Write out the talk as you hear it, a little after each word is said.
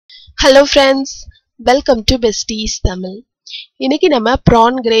Hello friends, welcome to Besties Tamil. இன்னைக்கு நம்ம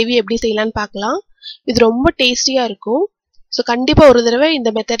prawn gravy எப்படி செய்யலாம்னு பார்க்கலாம். இது ரொம்ப டேஸ்டியா இருக்கும். சோ கண்டிப்பா ஒரு தடவை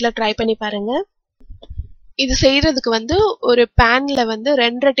இந்த மெத்தட்ல ட்ரை பண்ணி பாருங்க. இது செய்யிறதுக்கு ஒரு panல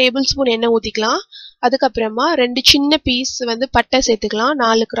 2.5 டேபிள்ஸ்பூன் எண்ணெய் ஊத்திக்கலாம். அதுக்கு அப்புறமா 2 சின்ன பீஸ் பட்டை சேர்த்துக்கலாம்.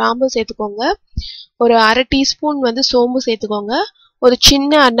 4 கிராம்பு சேர்த்துக்கோங்க. ஒரு 1/2 டீஸ்பூன் சோம்பு சேர்த்துக்கோங்க. ஒரு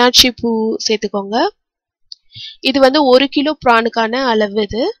சின்ன அன்னாச்சி பூ சேர்த்துக்கோங்க. இது 1 கிலோ prawnக்கான அளவு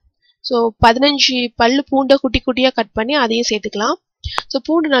இது. So 15 பல்லு பூண்டை குட்டி குட்டியா கட் பண்ணி அதையும் சேர்த்துக்கலாம். So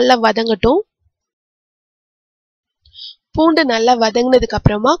பூண்டு நல்லா வதங்கட்டும். பூண்டு நல்லா வதங்கினதுக்கு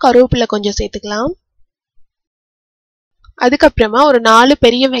அப்புறமா கருவேப்பிலை கொஞ்சம் சேர்த்துக்கலாம். அதுக்கு அப்புறமா ஒரு 4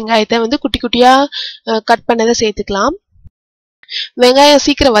 பெரிய வெங்காயத்தை குட்டி குட்டியா கட் பண்ணதை சேர்த்துக்கலாம். வெங்காயம்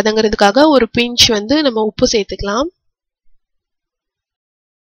சீக்கிரம் வதங்குறதுக்காக ஒரு பிஞ்ச் நம்ம உப்பு சேர்த்துக்கலாம்.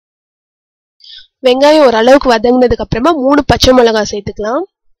 வெங்காயம் ஓரளவுக்கு வதங்கினதுக்கு அப்புறமா 3 பச்சை மிளகாய் சேர்த்துக்கலாம்.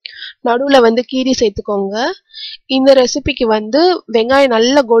 நடுவுல கீரி சேர்த்துக்கோங்க. இந்த ரெசிபிக்கு வெங்காயம்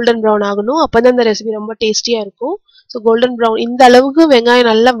நல்லா கோல்டன் ப்ரௌன் ஆகணும். அப்பதான் இந்த ரெசிபி ரொம்ப டேஸ்டியா இருக்கும். ஸோ கோல்டன் ப்ரௌன் இந்த அளவுக்கு வெங்காயம்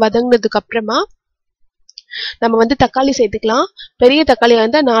நல்லா வதங்கினதுக்கு அப்புறமா நம்ம தக்காளி சேர்த்துக்கலாம். பெரிய தக்காளியா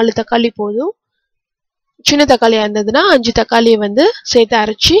இருந்தா 4 தக்காளி போதும். சின்ன தக்காளியா இருந்ததுன்னா 5 தக்காளியை சேர்த்து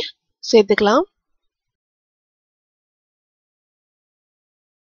அரைச்சி சேர்த்துக்கலாம்.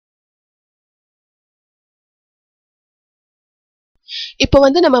 இப்போ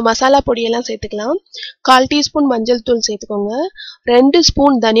நம்ம மசாலா பொடியெல்லாம் சேர்த்துக்கலாம். 1/4 டீஸ்பூன் மஞ்சள் தூள் சேர்த்துக்கோங்க. 2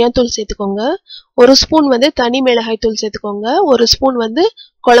 ஸ்பூன் தனியாத்தூள் சேர்த்துக்கோங்க. 1 ஸ்பூன் தனி மிளகாய் தூள் சேர்த்துக்கோங்க. 1 ஸ்பூன்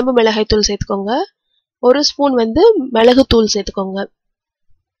குழம்பு மிளகாய் தூள் சேர்த்துக்கோங்க. 1 ஸ்பூன் மிளகு தூள் சேர்த்துக்கோங்க.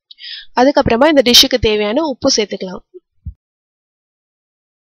 அதுக்கப்புறமா இந்த டிஷ்ஷுக்கு தேவையான உப்பு சேர்த்துக்கலாம்.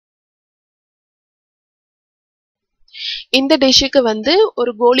 இந்த டிஷ்ஷுக்கு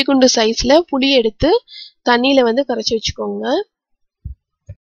ஒரு கோலிகுண்டு சைஸ்ல புளி எடுத்து தண்ணியில கரைச்சி வச்சுக்கோங்க.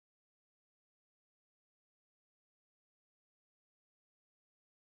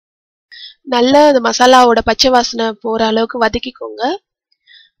 நல்லா அந்த மசாலாவோட பச்சை வாசனை போற அளவுக்கு வதக்கிக்கோங்க.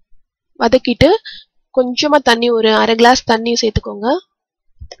 வதக்கிட்டு கொஞ்சமா தண்ணி ஒரு 1/2 கிளாஸ் தண்ணி சேர்த்துக்கோங்க.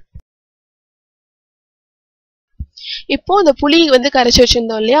 இப்போ அந்த புளி கரைச்சி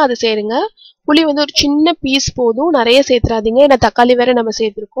வச்சிருந்தோம் இல்லையா, அது சேருங்க. புளி ஒரு சின்ன பீஸ் போதும், நிறைய சேர்த்துறாதீங்க. ஏன்னா தக்காளி வேற நம்ம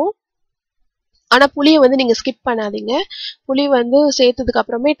சேர்த்திருக்கோம். ஆனா புளியை நீங்க ஸ்கிப் பண்ணாதீங்க. புளி சேர்த்ததுக்கு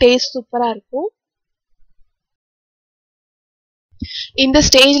அப்புறமே டேஸ்ட் சூப்பரா இருக்கும். இந்த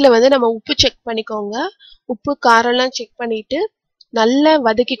ஸ்டேஜ்ல நம்ம உப்பு செக் பண்ணிக்கோங்க. உப்பு காரம்லாம் செக் பண்ணிட்டு நல்லா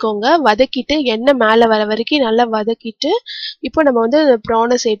வதக்கிக்கோங்க. வதக்கிட்டு எண்ணெய் மேல வர வரைக்கும் நல்லா வதக்கிட்டு இப்போ நம்ம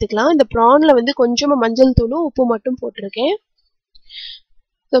ப்ரானை சேர்த்துக்கலாம். இந்த ப்ரான்ல கொஞ்சமா மஞ்சள் தூளும் உப்பு மட்டும் போட்டிருக்கேன்.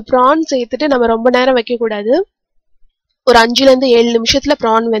 ப்ரான் சேர்த்துட்டு நம்ம ரொம்ப நேரம் வைக்க கூடாது. ஒரு 5 ல இருந்து 7 நிமிஷத்துல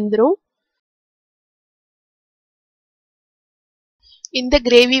ப்ரான் வெந்துரும். இந்த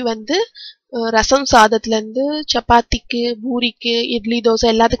கிரேவி ரசம் சாதத்துல இருந்து சப்பாத்திக்கு, பூரிக்கு, இட்லி, தோசை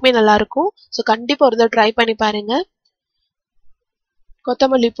எல்லாத்துக்குமே நல்லா இருக்கும். ஸோ கண்டிப்பா ஒரு தடவை ட்ரை பண்ணி பாருங்க.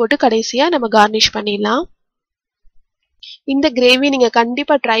 கொத்தமல்லி போட்டு கடைசியா நம்ம கார்னிஷ் பண்ணிடலாம். இந்த கிரேவி நீங்க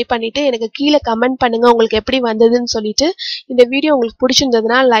கண்டிப்பா ட்ரை பண்ணிட்டு எனக்கு கீழே கமெண்ட் பண்ணுங்க உங்களுக்கு எப்படி வந்ததுன்னு சொல்லிட்டு. இந்த வீடியோ உங்களுக்கு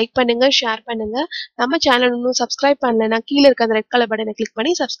பிடிச்சிருந்ததுன்னா லைக் பண்ணுங்க, ஷேர் பண்ணுங்க. நம்ம சேனல் இன்னும் சப்ஸ்கிரைப் பண்ணலன்னா கீழே இருக்க அந்த ரெட் கலர் பட்டனை கிளிக்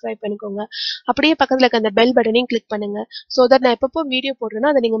பண்ணி சப்ஸ்கிரைப் பண்ணிக்கோங்க. அப்படியே பக்கத்துல இருக்க அந்த பெல் பட்டனையும் கிளிக் பண்ணுங்க. ஸோ தட் நான் எப்பப்போ வீடியோ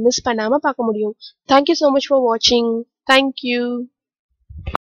போடுறேன்னா அதை நீங்க மிஸ் பண்ணாம பார்க்க முடியும். தேங்க்யூ ஸோ மச் ஃபார் வாட்சிங். தேங்க்யூ.